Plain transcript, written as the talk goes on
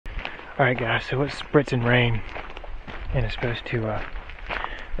Alright guys, so it's spritzing rain, and it's supposed to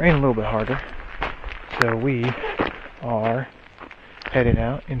rain a little bit harder. So we are headed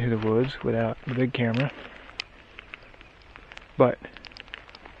out into the woods without the big camera. But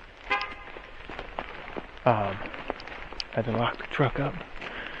had to lock the truck up.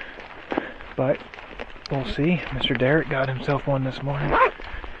 But we'll see. Mr. Derek got himself one this morning.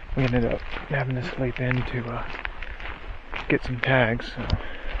 We ended up having to sleep in to get some tags. So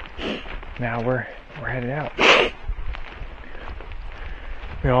now we're headed out.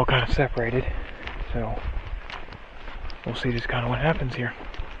 We all kind of separated, so we'll see just kind of what happens here.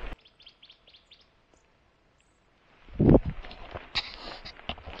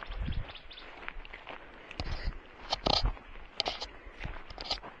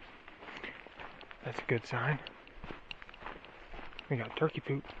 That's a good sign. We got turkey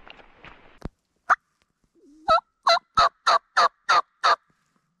poop.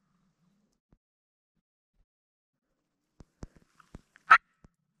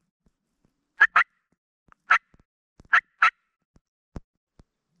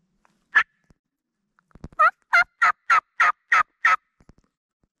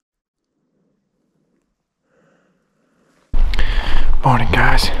 Morning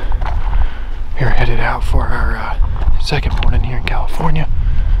guys, we are headed out for our second morning here in California,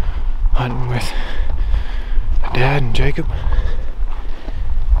 hunting with Dad and Jacob,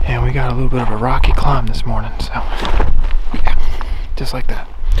 and we got a little bit of a rocky climb this morning, so yeah, just like that.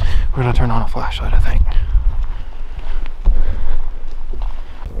 We're gonna turn on a flashlight, I think.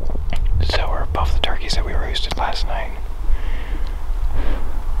 So we're above the turkeys that we roasted last night.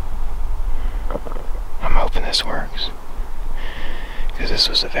 I'm hoping this works, because this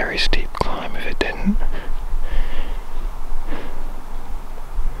was a very steep climb if it didn't.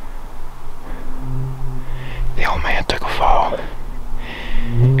 The old man took a fall,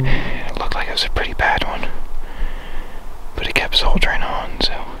 and it looked like it was a pretty bad one, but he kept soldiering on,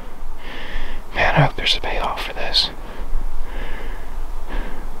 so man, I hope there's a payoff for this,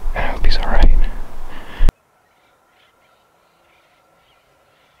 and I hope he's alright.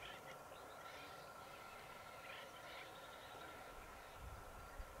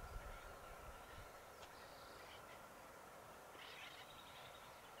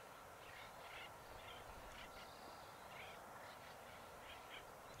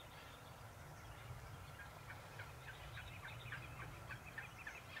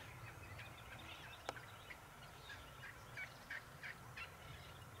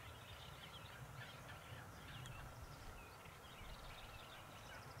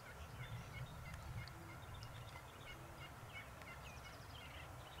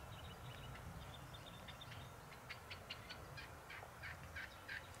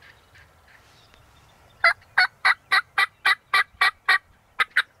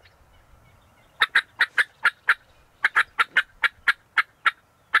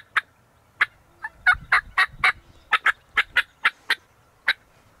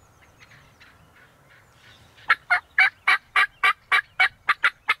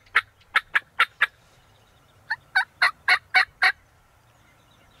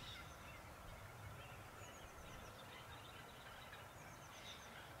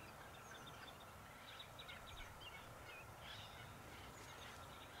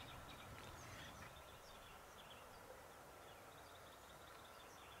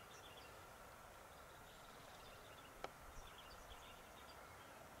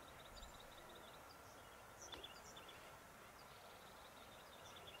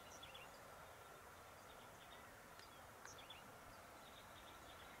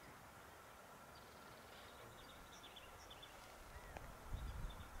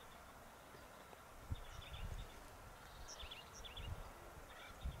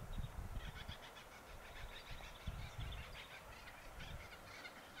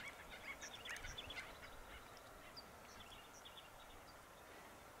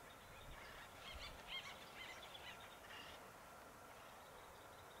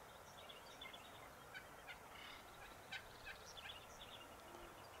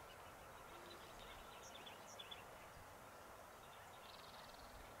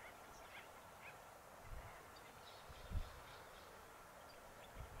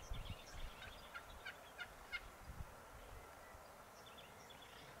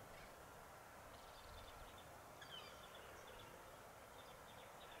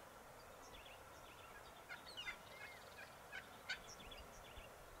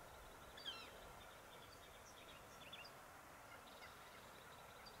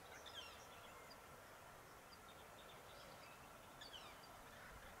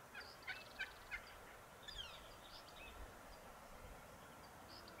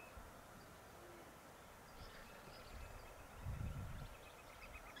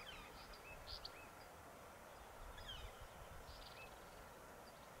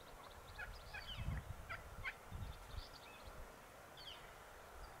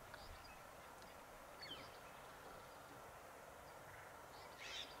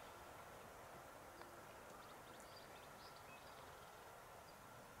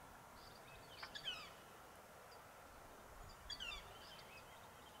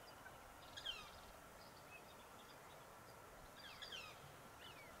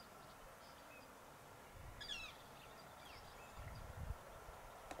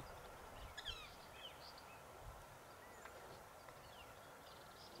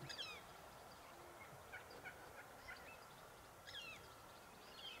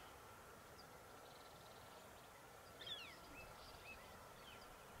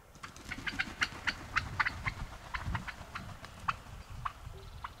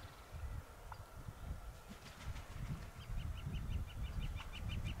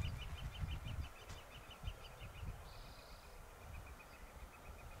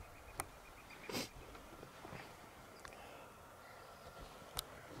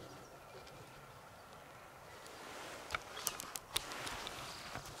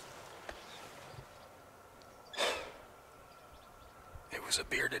 was a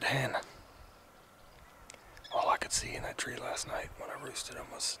bearded hen. All I could see in that tree last night when I roosted them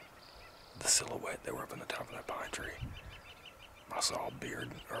was the silhouette. They were up on the top of that pine tree. I saw a beard,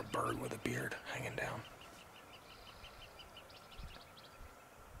 or a bird with a beard hanging down.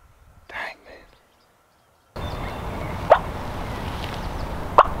 Dang, man.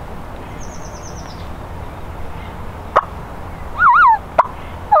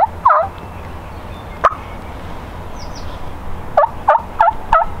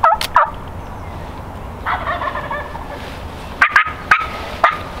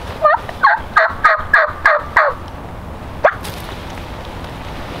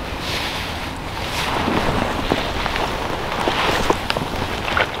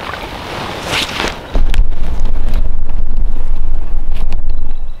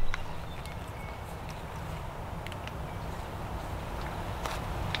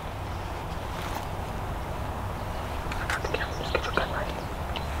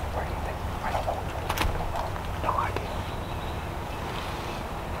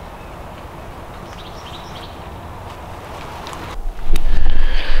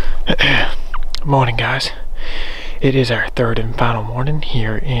 Morning, guys. It is our third and final morning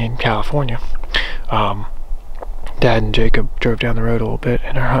here in California. Dad and Jacob drove down the road a little bit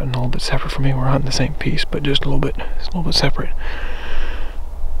and are hunting a little bit separate from me. We're hunting the same piece, but just a little bit separate.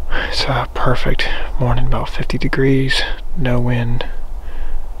 It's a perfect morning, about 50 degrees, no wind.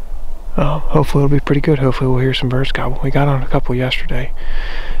 Hopefully it'll be pretty good. Hopefully we'll hear some birds gobble. We got on a couple yesterday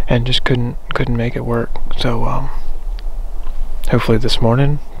and just couldn't make it work. So hopefully this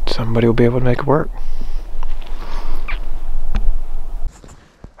morning somebody will be able to make it work.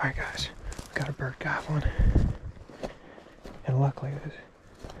 Alright, guys, we got a bird gobbling. And luckily there's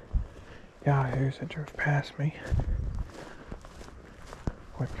yahoos that drove past me.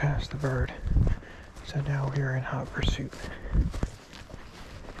 Went past the bird. So now we're in hot pursuit.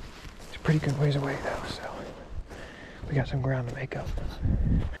 It's a pretty good ways away though, so we got some ground to make up.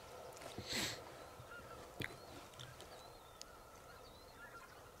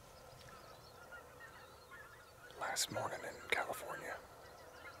 Last morning in California,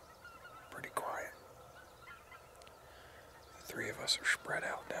 pretty quiet. The three of us are spread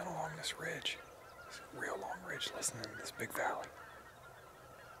out down along this ridge. This real long ridge listening to this big valley.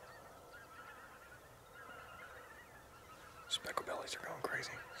 Specklebellies are going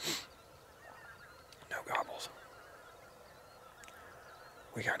crazy. No gobbles.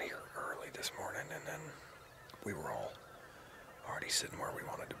 We got here early this morning and then we were all already sitting where we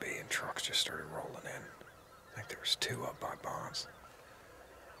wanted to be and trucks just started rolling in. I think there was two up by Bonce.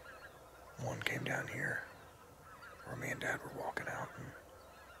 One came down here where me and Dad were walking out and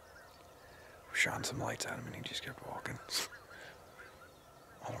we shone some lights at him and he just kept walking.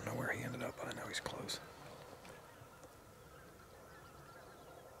 I don't know where he ended up, but I know he's close.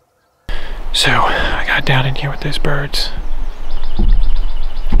 So I got down in here with those birds.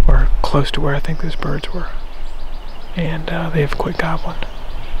 We're close to where I think those birds were. And they have quit gobbling.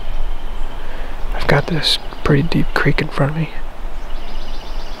 I've got this pretty deep creek in front of me.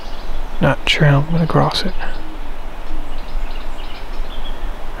 Not sure how I'm going to cross it.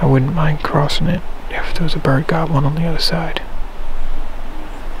 I wouldn't mind crossing it if there was a bird gobbling on the other side.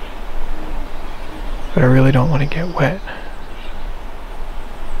 But I really don't want to get wet.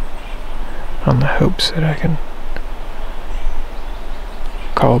 On the hopes that I can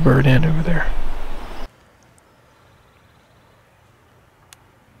call a bird in over there.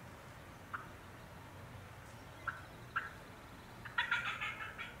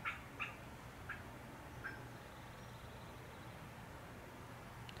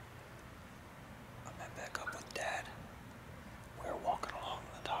 Back up with Dad. We were walking along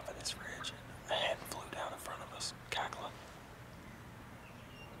the top of this ridge and a hen flew down in front of us, cackling.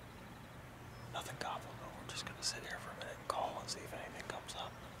 Nothing gobbled, but we're just gonna sit here for a minute and call and see if anything comes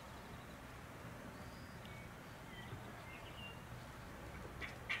up.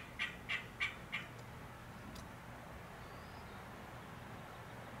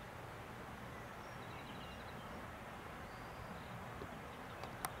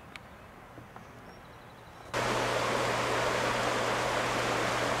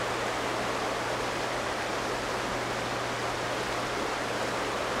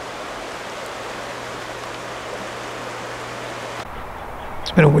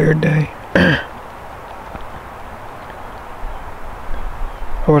 It's been a weird day. I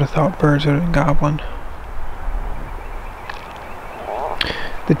would have thought birds would have been gobbling.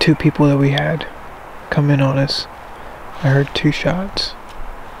 The two people that we had come in on us, I heard 2 shots.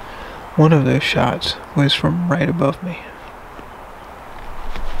 One of those shots was from right above me.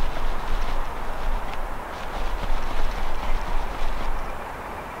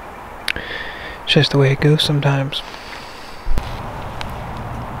 It's just the way it goes sometimes.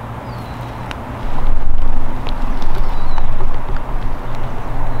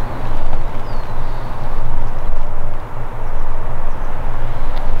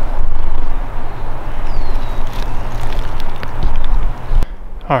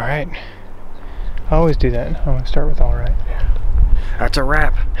 Alright. I always do that. I'm going to start with alright. That's a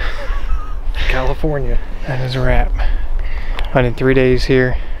wrap. California. That is a wrap. I did 3 days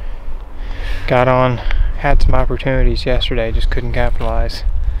here. Got on. Had some opportunities yesterday. Just couldn't capitalize.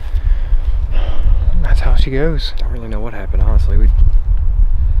 That's how she goes. Don't really know what happened, honestly.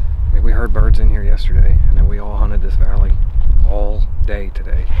 We heard birds in here yesterday, and then we all hunted this valley all day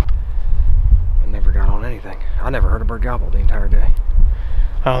today. And never got on anything. I never heard a bird gobble the entire day.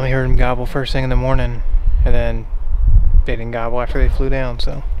 I only heard them gobble first thing in the morning, and then they didn't gobble after they flew down,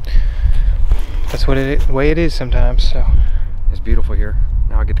 so that's what the way it is sometimes. So it's beautiful here.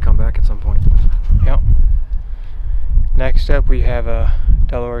 Now I get to come back at some point. Yep. Next up we have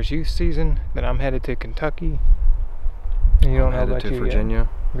Delaware's youth season. Then I'm headed to Kentucky. And you don't know about to Virginia.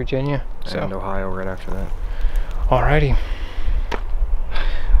 Virginia. And Ohio right after that. Alrighty.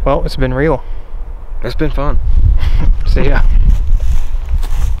 Well, it's been real. It's been fun. See ya.